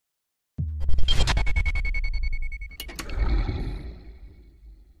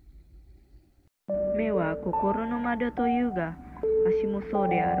心の窓というが、足もそう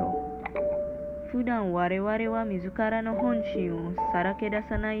であろう。普段我々は自らの本心をさらけ出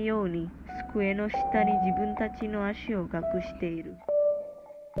さないように、机の下に自分たちの足を隠している。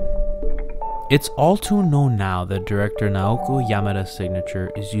It's all too known now that director Naoko Yamada's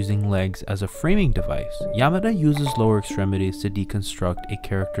signature is using legs as a framing device. Yamada uses lower extremities to deconstruct a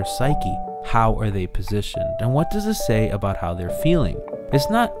character's psyche. How are they positioned, and what does it say about how they're feeling? It's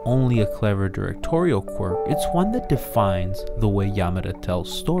not only a clever directorial quirk, it's one that defines the way Yamada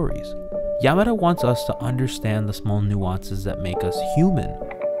tells stories. Yamada wants us to understand the small nuances that make us human.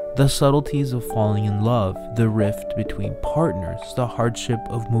 The subtleties of falling in love, the rift between partners, the hardship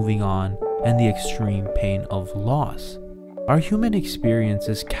of moving on, and the extreme pain of loss. Our human experience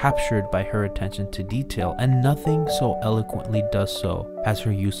is captured by her attention to detail, and nothing so eloquently does so as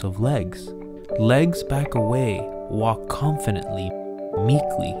her use of legs. Legs back away, walk confidently,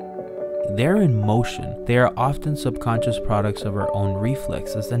 meekly. They're in motion. They are often subconscious products of our own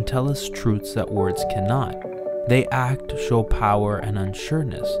reflexes and tell us truths that words cannot. They act, show power and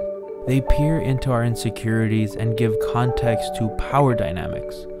unsureness. They peer into our insecurities and give context to power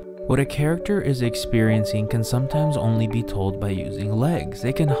dynamics. What a character is experiencing can sometimes only be told by using legs.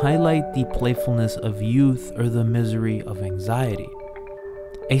 They can highlight the playfulness of youth or the misery of anxiety.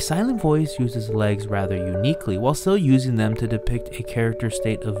 A silent voice uses legs rather uniquely. While still using them to depict a character's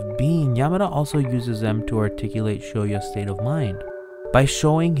state of being, Yamada also uses them to articulate Shoya's state of mind. By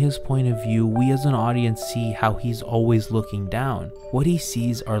showing his point of view, we as an audience see how he's always looking down. What he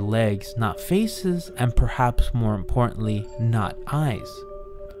sees are legs, not faces, and perhaps more importantly, not eyes.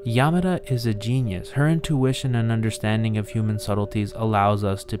 Yamada is a genius. Her intuition and understanding of human subtleties allows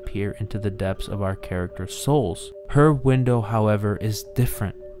us to peer into the depths of our characters' souls. Her window, however, is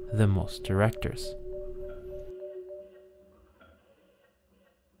different than most directors.